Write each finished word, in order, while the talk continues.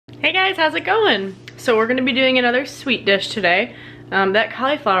Hey guys, how's it going? So we're gonna be doing another sweet dish today. That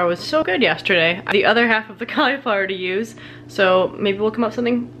cauliflower was so good yesterday. The other half of the cauliflower to use, so maybe we'll come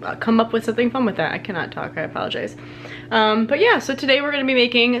up with something fun with that. I cannot talk, I apologize. But yeah, so today we're gonna be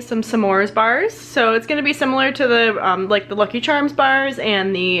making some s'mores bars. So it's gonna be similar to the like the Lucky Charms bars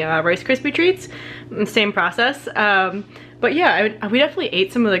and the Rice Krispie treats. Same process. But yeah, we definitely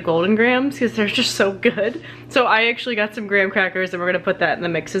ate some of the Golden Grahams because they're just so good. So I actually got some graham crackers and we're gonna put that in the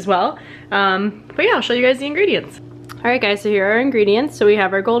mix as well. But yeah, I'll show you guys the ingredients. Alright guys, so here are our ingredients. So we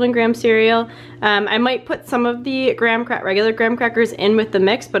have our Golden Graham cereal. I might put some of the regular graham crackers in with the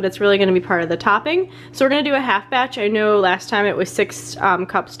mix, but it's really going to be part of the topping. So we're going to do a half batch. I know last time it was 6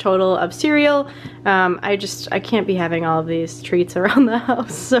 cups total of cereal. I can't be having all of these treats around the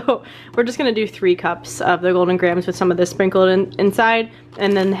house. So we're just going to do 3 cups of the Golden Grahams with some of this sprinkled inside.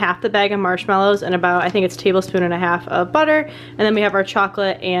 And then half the bag of marshmallows and about, I think it's 1.5 tablespoons of butter. And then we have our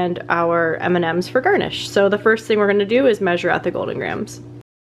chocolate and our M&Ms for garnish. So the first thing we're going to do is measure out the Golden Grahams.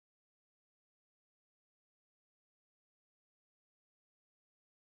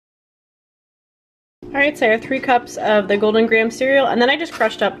 Alright, so I have 3 cups of the Golden Graham cereal, and then I just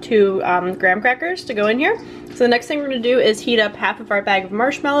crushed up 2 graham crackers to go in here. So the next thing we're going to do is heat up half of our bag of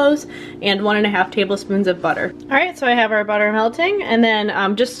marshmallows and 1.5 tablespoons of butter. Alright, so I have our butter melting, and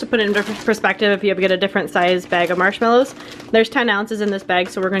then just to put it into perspective, if you get a different size bag of marshmallows, there's 10 ounces in this bag,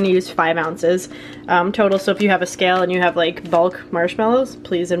 so we're going to use 5 ounces total. So if you have a scale and you have like bulk marshmallows,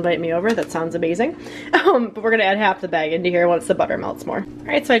 please invite me over. That sounds amazing. But we're going to add half the bag into here once the butter melts more.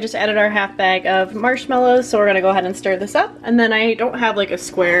 Alright, so I just added our half bag of marshmallows, so we're going to go ahead and stir this up. And then I don't have like a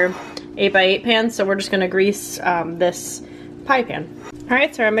square 8x8 pan, so we're just going to grease this pie pan.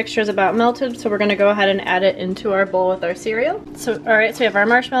 Alright, so our mixture is about melted, so we're going to go ahead and add it into our bowl with our cereal. So alright, so we have our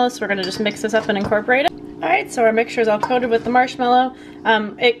marshmallows, so we're going to just mix this up and incorporate it. Alright, so our mixture is all coated with the marshmallow.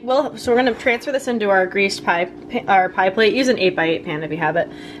 So we're going to transfer this into our greased pie plate. Use an 8x8 pan if you have it.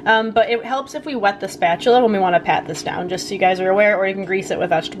 But it helps if we wet the spatula when we want to pat this down, just so you guys are aware, or you can grease it with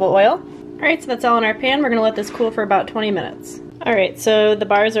vegetable oil. Alright, so that's all in our pan. We're going to let this cool for about 20 minutes. Alright, so the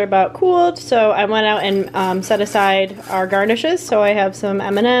bars are about cooled, so I went out and set aside our garnishes. So I have some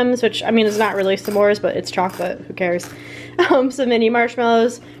M&Ms, which, I mean, it's not really s'mores, but it's chocolate, who cares. Some mini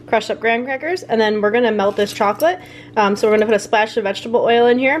marshmallows, crushed up graham crackers, and then we're going to melt this chocolate. So we're going to put a splash of vegetable oil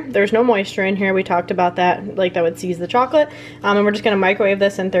in here. There's no moisture in here, we talked about that, like that would seize the chocolate. And we're just going to microwave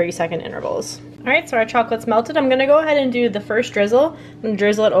this in 30-second intervals. Alright, so our chocolate's melted. I'm going to go ahead and do the first drizzle, and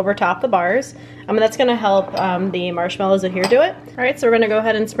drizzle it over top the bars. And that's going to help the marshmallows adhere to it. Alright, so we're going to go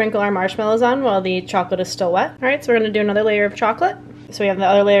ahead and sprinkle our marshmallows on while the chocolate is still wet. Alright, so we're going to do another layer of chocolate. So we have the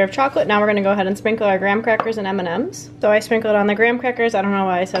other layer of chocolate. Now we're going to go ahead and sprinkle our graham crackers and M&Ms. So I sprinkled on the graham crackers. I don't know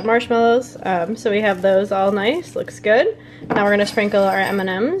why I said marshmallows. So we have those all nice. Looks good. Now we're going to sprinkle our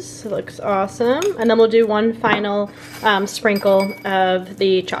M&Ms. Looks awesome. And then we'll do one final sprinkle of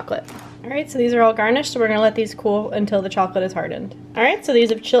the chocolate. Alright, so these are all garnished, so we're going to let these cool until the chocolate is hardened. Alright, so these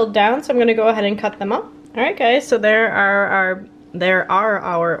have chilled down, so I'm going to go ahead and cut them up. Alright guys, so there are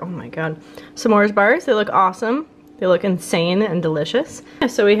our, oh my god, s'mores bars. They look awesome. They look insane and delicious.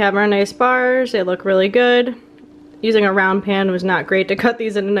 So we have our nice bars. They look really good. Using a round pan was not great to cut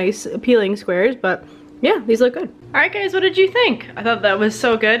these into nice appealing squares, but yeah, these look good. Alright guys, what did you think? I thought that was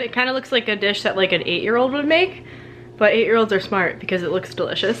so good. It kind of looks like a dish that like an 8-year-old would make. But 8-year-olds are smart because it looks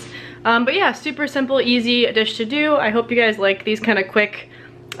delicious. But yeah, super simple, easy dish to do. I hope you guys like these kind of quick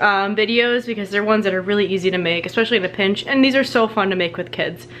videos because they're ones that are really easy to make, especially in a pinch. And these are so fun to make with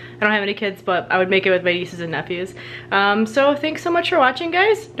kids. I don't have any kids, but I would make it with my nieces and nephews. So thanks so much for watching,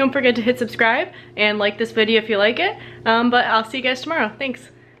 guys. Don't forget to hit subscribe and like this video if you like it. But I'll see you guys tomorrow. Thanks.